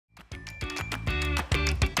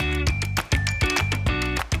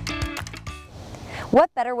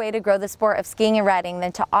What better way to grow the sport of skiing and riding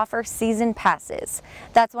than to offer season passes?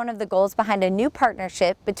 That's one of the goals behind a new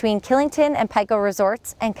partnership between Killington and Pico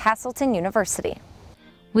Resorts and Castleton University.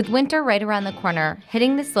 With winter right around the corner,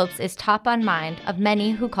 hitting the slopes is top on mind of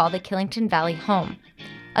many who call the Killington Valley home,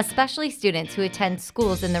 especially students who attend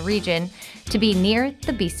schools in the region to be near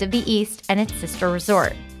the Beast of the East and its sister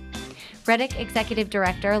resort. Reddick Executive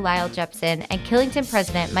Director Lyle Jepson and Killington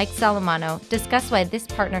President Mike Salamano discuss why this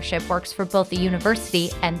partnership works for both the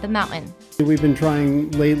university and the mountain. We've been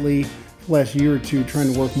trying lately, last year or two,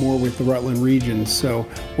 trying to work more with the Rutland region, so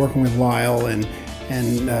working with Lyle and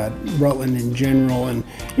Rutland in general. And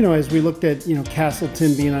as we looked at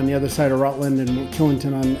Castleton being on the other side of Rutland and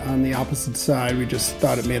Killington on the opposite side, we just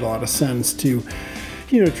thought it made a lot of sense to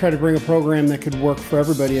try to bring a program that could work for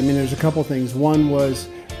everybody. I mean, there's a couple things. One was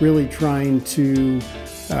really trying to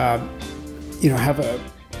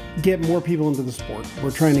get more people into the sport. We're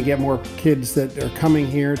trying to get more kids that are coming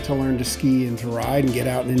here to learn to ski and to ride and get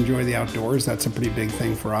out and enjoy the outdoors. That's a pretty big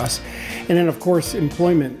thing for us. And then of course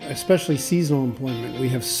employment, especially seasonal employment. We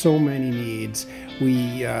have so many needs.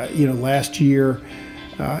 We last year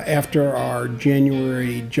after our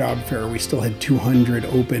January job fair, we still had 200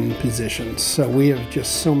 open positions. So we have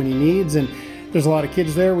just so many needs, and there's a lot of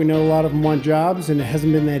kids there. We know a lot of them want jobs, and it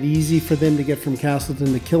hasn't been that easy for them to get from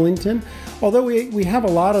Castleton to Killington. Although we have a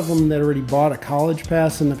lot of them that already bought a college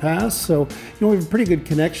pass in the past, so we have a pretty good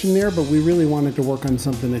connection there, but we really wanted to work on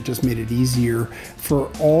something that just made it easier for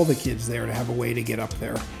all the kids there to have a way to get up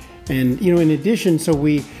there. And in addition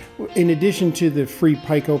to the free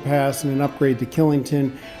Pico pass and an upgrade to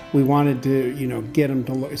Killington, we wanted to get them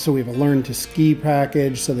to, so we have a learn to ski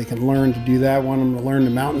package so they can learn to do that. Want them to learn to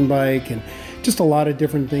mountain bike, and just a lot of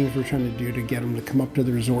different things we're trying to do to get them to come up to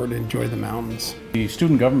the resort and enjoy the mountains. The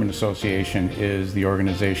Student Government Association is the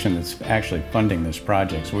organization that's actually funding this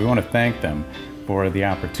project, so we want to thank them for the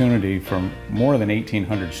opportunity for more than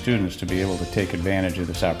 1,800 students to be able to take advantage of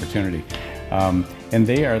this opportunity. And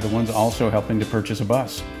they are the ones also helping to purchase a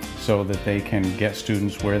bus so that they can get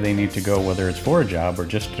students where they need to go, whether it's for a job or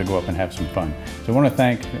just to go up and have some fun. So I want to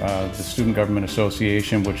thank the Student Government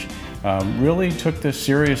Association, which really took this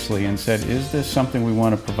seriously and said, is this something we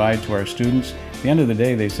want to provide to our students? At the end of the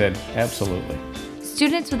day, they said, absolutely.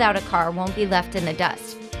 Students without a car won't be left in the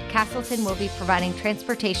dust. Castleton will be providing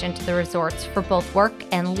transportation to the resorts for both work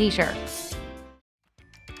and leisure.